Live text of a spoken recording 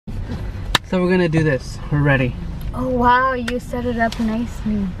So we're gonna do this. We're ready. Oh wow, you set it up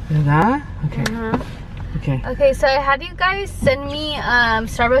nicely. Is that? Okay. Okay. Okay, so I had you guys send me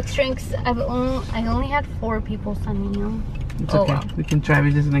Starbucks drinks. I only had 4 people send me them. It's okay. Well. We can try.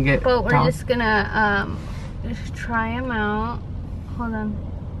 We're just gonna get. But we're just gonna just try them out. Hold on.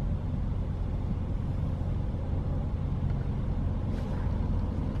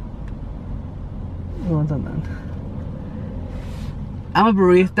 Well done. I'm a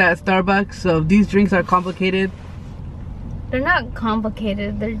barista at Starbucks, so if these drinks are complicated. They're not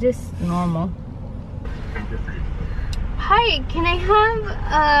complicated. They're just normal. Hi, can I have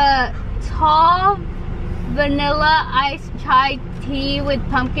a tall vanilla iced chai tea with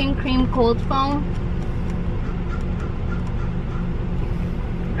pumpkin cream cold foam?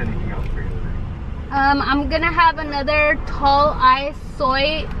 Anything else for you? I'm gonna have another tall iced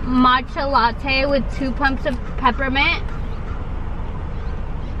soy matcha latte with 2 pumps of peppermint.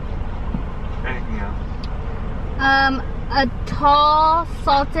 Anything else? A tall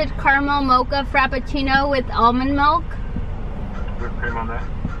salted caramel mocha frappuccino with almond milk. Whipped cream on that?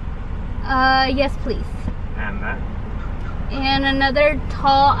 Yes please. And that? And another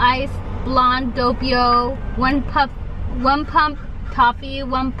tall iced blonde doppio, 1 pump toffee,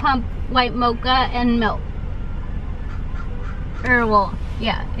 1 pump white mocha, and milk. Well,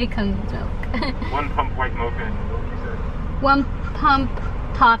 yeah, it comes with milk. 1 pump white mocha and milk, you said? 1 pump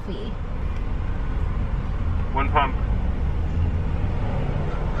toffee. 1 pump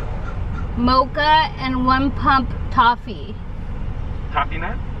Mocha and 1 pump toffee. toffee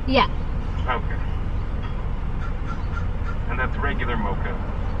nut? Yeah. Okay. And that's regular mocha,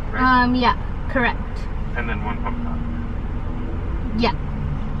 right? Yeah, correct. And then 1 pump toffee. Yeah.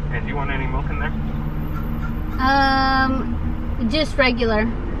 And do you want any milk in there? Just regular.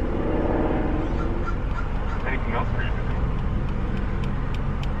 Anything else for you to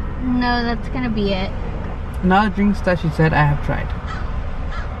do? No, that's gonna be it. None of the drinks that she said I have tried.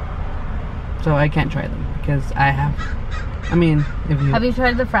 So I can't try them because I have. I mean, if you. Have you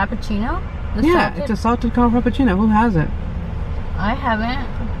tried the frappuccino? The yeah, salted? it's a salted caramel frappuccino. Who hasn't? I haven't.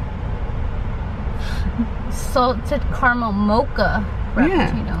 Salted caramel mocha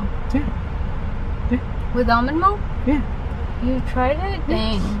frappuccino. Yeah. With almond milk? Yeah. You tried it?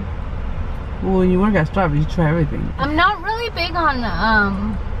 Dang. Well, when you work at Starbucks, you try everything. I'm not really big on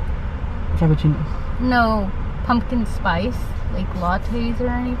Frappuccinos. no pumpkin spice, like lattes or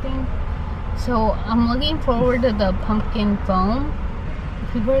anything. So I'm looking forward to the pumpkin foam.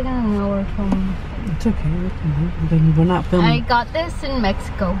 People are gonna know we're filming. It's okay. We're not filming. I got this in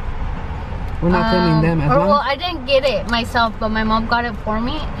Mexico. We're not filming them as well. Well, I didn't get it myself, but my mom got it for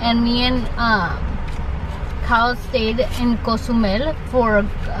me. And me and Kyle stayed in Cozumel for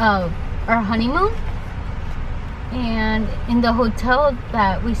our honeymoon. And in the hotel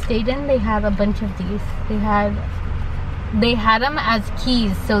that we stayed in, they had a bunch of these. They had them as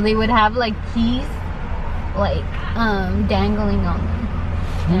keys, so they would have like keys like dangling on them.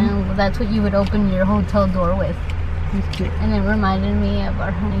 And that's what you would open your hotel door with. And it reminded me of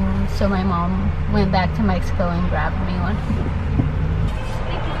our honeymoon, so my mom went back to Mexico and grabbed me one.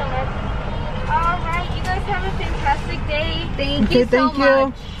 Thank you so much. Alright, you guys have a fantastic day. Thank you so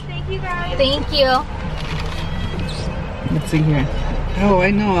much. Thank you guys. Thank you. Let's see here. Oh,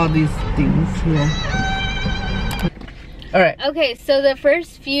 I know all these things here. Alright. Okay, so the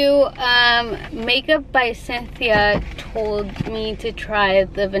first few, Makeup by Cynthia told me to try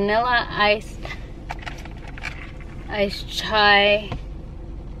the vanilla iced chai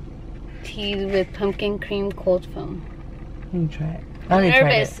tea with pumpkin cream cold foam. Let me try it. I'm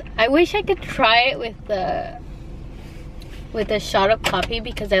nervous. I wish I could try it with a shot of coffee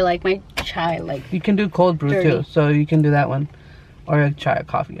because I like my chai like. You can do cold brew dirty. too, so you can do that one, or a chai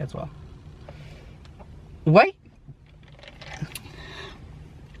coffee as well. Wait.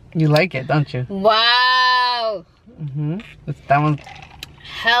 You like it, don't you? Wow. That one's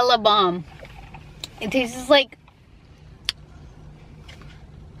hella bomb. It tastes like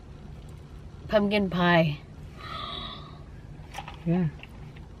pumpkin pie. Yeah.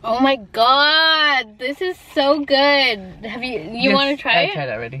 Oh my god, this is so good. Have you want to try it? I tried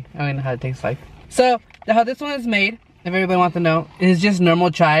it already. I mean, how it tastes like. So, how this one is made, if everybody wants to know, is just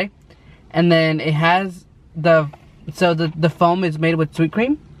normal chai. And then it has the foam is made with sweet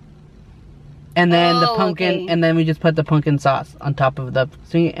cream. And then the pumpkin, okay. And then we just put the pumpkin sauce on top of the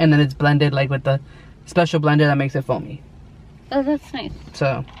sweet, and then it's blended like with the special blender that makes it foamy. Oh, that's nice.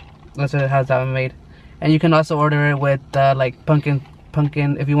 So, that's how that one made. And you can also order it with like pumpkin.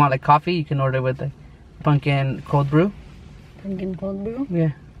 If you want like coffee, you can order it with the pumpkin cold brew. Pumpkin cold brew?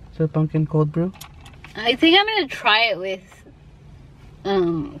 Yeah, so pumpkin cold brew. I think I'm gonna try it with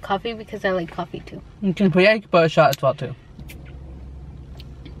coffee because I like coffee too. You can put a shot as well too.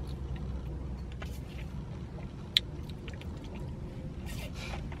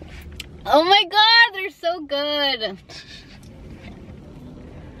 Oh my god, they're so good.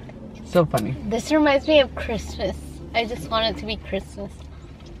 So funny. This reminds me of Christmas. I just want it to be Christmas.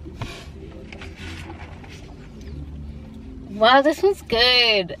 Wow, this one's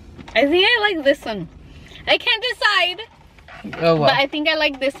good. I think I like this one. I can't decide. Oh wow. But I think I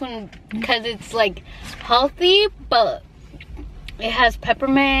like this one because it's like healthy, but it has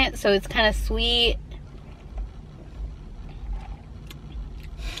peppermint, so it's kind of sweet.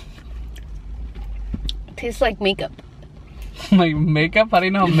 It tastes like makeup. Like makeup? How do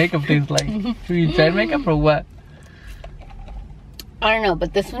you know how makeup tastes like? Have you tried makeup or what? I don't know,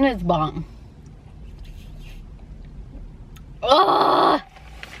 but this one is bomb. Oh,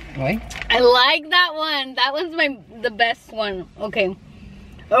 Right? I like that one. That one's the best one. Okay.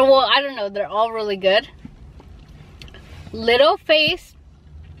 Or well, I don't know. They're all really good. Little Face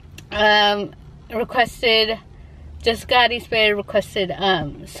requested, Jessica Arispe requested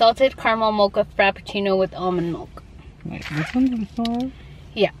salted caramel mocha frappuccino with almond milk. Wait, this one's the one?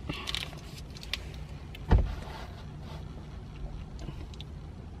 Yeah.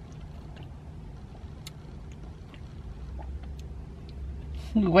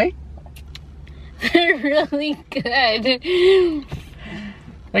 Wait. They're really good.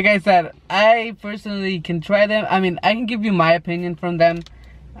 Like I said, I personally can try them. I mean, I can give you my opinion from them.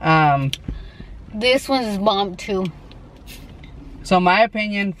 This one's bomb too. So my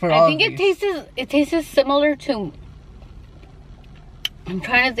opinion for all I think it tastes similar to. I'm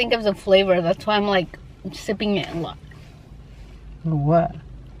trying to think of the flavor. That's why I'm like sipping it a lot. What?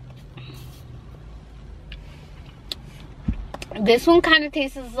 This one kind of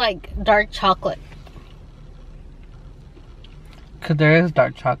tastes like dark chocolate. Cause there is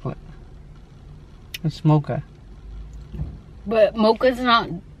dark chocolate. It's mocha. But mocha's not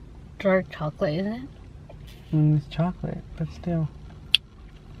dark chocolate, is it? I mean, it's chocolate, but still.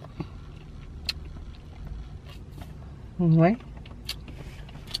 Wait.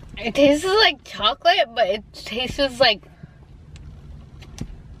 It tastes like chocolate, but it tastes like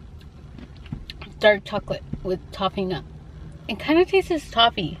dark chocolate with toffee nut. It kind of tastes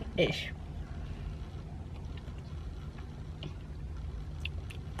toffee-ish.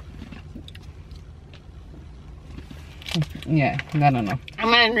 Yeah, I don't know.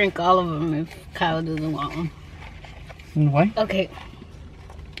 I'm gonna drink all of them if Kyle doesn't want one. What? Okay.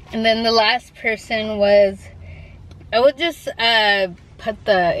 And then the last person was, I will just put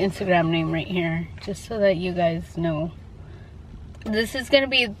the Instagram name right here just so that you guys know. This is gonna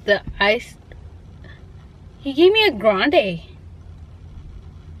be the ice. He gave me a grande.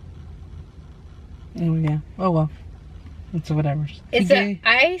 Oh yeah. Oh well. It's whatever. It's an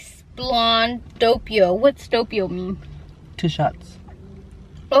ice blonde dopio. What's dopio mean? 2 shots.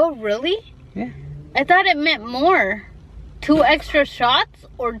 Oh really? Yeah. I thought it meant more. 2 extra shots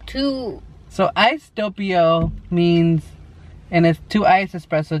or 2? So ice doppio means, and it's 2 ice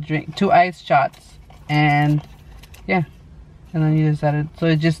espresso drink, 2 ice shots, and yeah, and then you just add it. So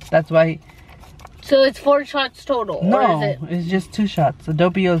it's just, that's why. So it's 4 shots total. No, or is it? it's just 2 shots. The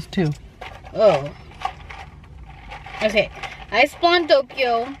doppio is 2. Oh. Okay. Ice blonde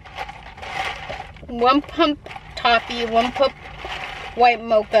doppio. 1 pump toffee. 1 pump white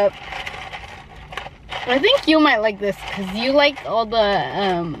mocha. I think you might like this because you like all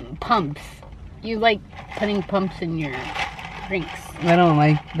the pumps. You like putting pumps in your drinks. I don't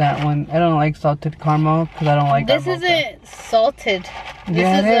like that one. I don't like salted caramel because I don't like This our mocha. isn't salted. This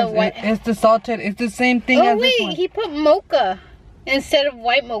Yeah, is it a is. white. It's the salted. It's the same thing Oh as this wait, one. he put mocha instead of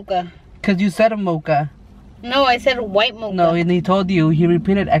white mocha. Because you said a mocha. No, I said white mocha. No, and he told you. He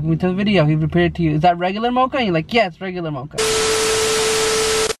repeated it to the video. He repeated it to you. Is that regular mocha? And you're like, yes, regular mocha.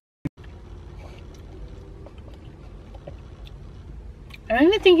 I don't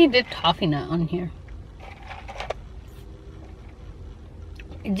even think he did toffee nut on here.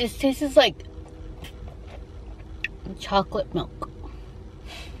 It just tastes like chocolate milk.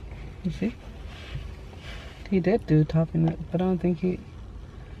 You see? He did do toffee nut, but I don't think he...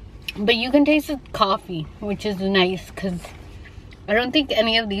 But you can taste the coffee, which is nice because I don't think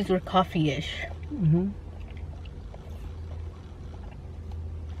any of these were coffee-ish. Mm-hmm.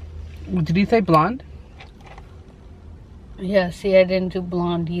 Did he say blonde? Yeah, see, I didn't do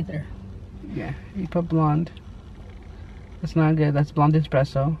blonde either. Yeah, he put blonde. That's not good. That's blonde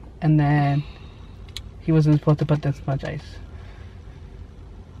espresso. And then he wasn't supposed to put this much ice.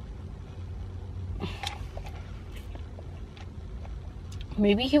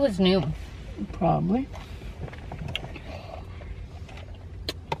 Maybe he was new. Probably.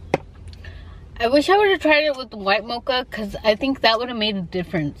 I wish I would have tried it with the white mocha because I think that would have made a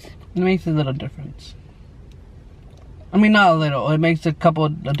difference. It makes a little difference. I mean, not a little. It makes a couple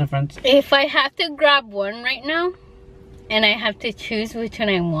of difference. If I have to grab one right now, and I have to choose which one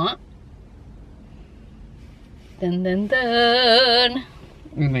I want. Dun dun dun.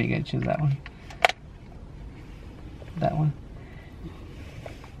 You know you gotta choose that one. That one.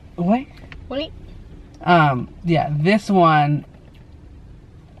 Wait. Wait. Yeah, this one.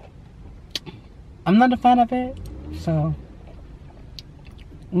 I'm not a fan of it, so.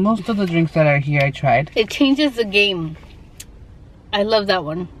 Most of the drinks that are here I tried. It changes the game. I love that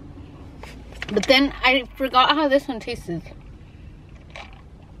one. But then I forgot how this one tasted.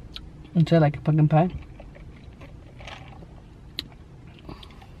 Is it like a pumpkin pie?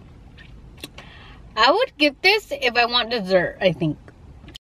 I would get this if I want dessert, I think.